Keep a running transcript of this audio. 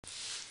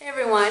Hey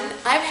everyone,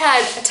 I've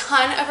had a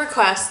ton of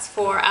requests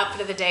for outfit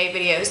of the day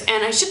videos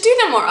and I should do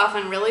them more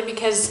often really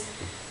because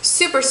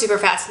super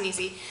fast and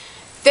easy.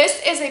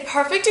 This is a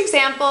perfect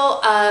example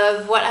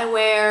of what I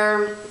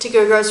wear to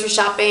go grocery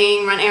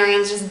shopping, run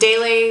errands, just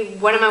daily.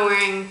 What am I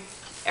wearing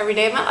every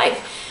day of my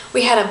life?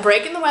 We had a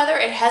break in the weather.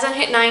 It hasn't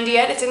hit 90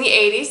 yet. It's in the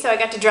 80s, so I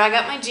got to drag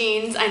out my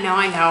jeans. I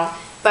know.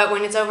 But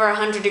when it's over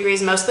 100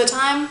 degrees most of the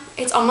time,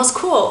 it's almost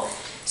cool.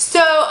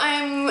 So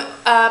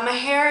my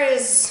hair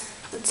is,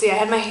 let's see,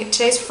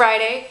 today's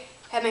Friday,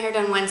 I had my hair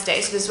done Wednesday,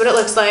 so this is what it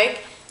looks like.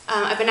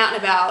 I've been out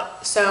and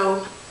about,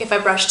 so if I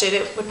brushed it,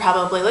 it would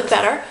probably look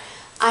better.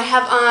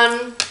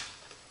 I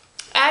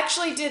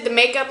actually did the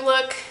makeup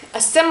look,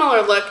 a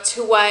similar look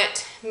to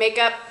what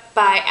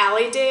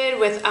MakeupbyAlli did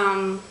with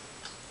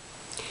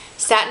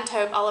Satin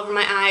Taupe all over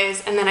my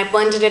eyes, and then I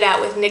blended it out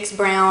with NYX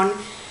Brown.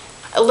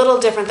 A little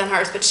different than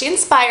hers, but she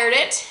inspired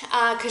it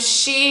because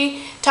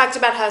she talked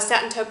about how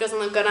Satin Taupe doesn't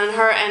look good on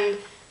her, and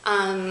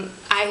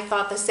I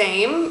thought the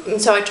same,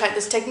 and so I tried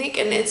this technique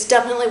and it's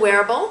definitely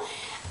wearable.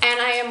 And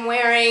I am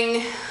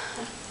wearing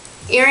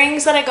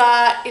earrings that I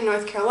got in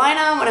North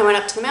Carolina when I went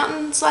up to the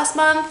mountains last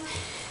month.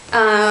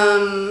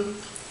 And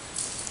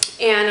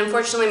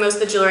unfortunately most of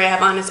the jewelry I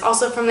have on is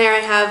also from there. I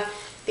have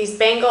these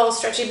bangles,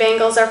 stretchy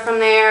bangles are from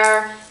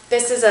there.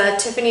 This is a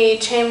Tiffany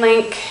chain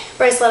link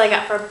bracelet I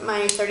got for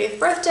my 30th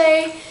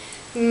birthday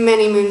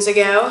many moons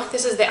ago.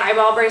 This is the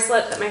eyeball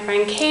bracelet that my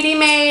friend Catty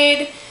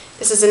made.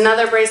 This is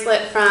another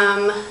bracelet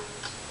from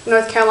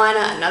North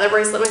Carolina, another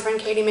bracelet my friend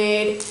Catty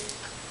made.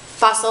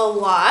 Fossil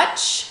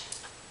watch.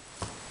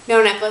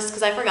 No necklace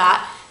because I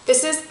forgot.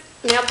 This is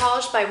nail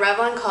polish by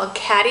Revlon called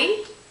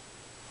Catty.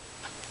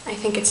 I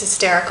think it's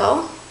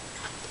hysterical.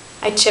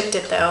 I chipped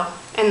it though,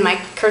 and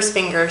my cursed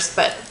fingers,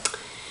 but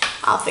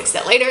I'll fix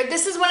that later.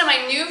 This is one of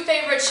my new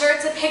favorite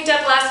shirts I picked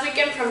up last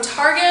weekend from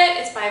Target.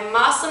 It's by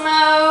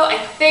Massimo, I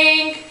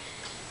think,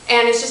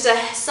 and it's just a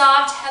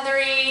soft,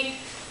 heathery,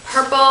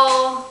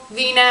 purple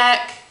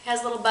V-neck.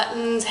 Has little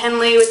buttons,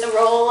 Henley with the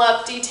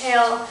roll-up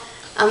detail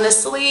on the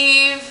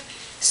sleeve.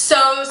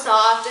 So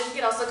soft. I think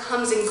it also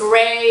comes in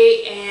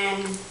gray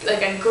and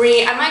like a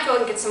green. I might go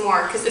and get some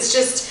more because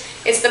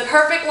it's the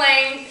perfect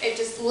length. It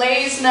just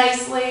lays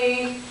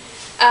nicely.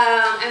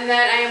 And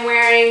then I am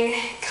wearing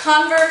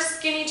Converse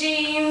skinny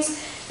jeans.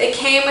 They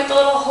came with the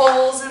little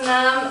holes in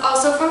them,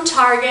 also from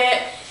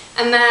Target.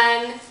 And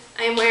then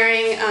I am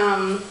wearing,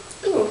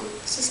 ooh,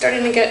 this is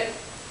starting to get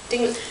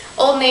ding.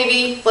 Old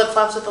Navy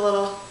flip-flops with a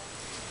little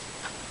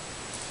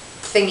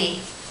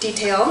thingy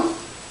detail.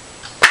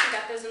 I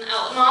got those in the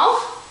outlet mall.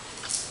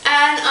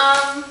 And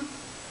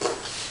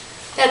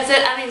that's it.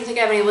 I don't even think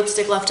I have any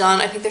lipstick left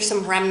on. I think there's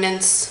some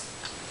remnants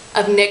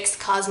of NYX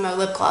Cosmo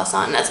lip gloss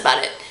on. That's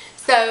about it.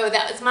 So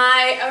that was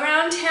my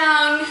around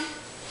town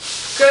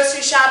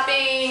grocery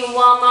shopping,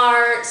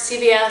 Walmart,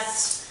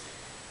 CVS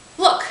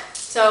look.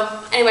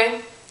 So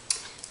anyway,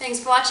 thanks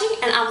for watching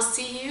and I will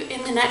see you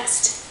in the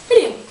next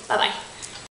video. Bye bye.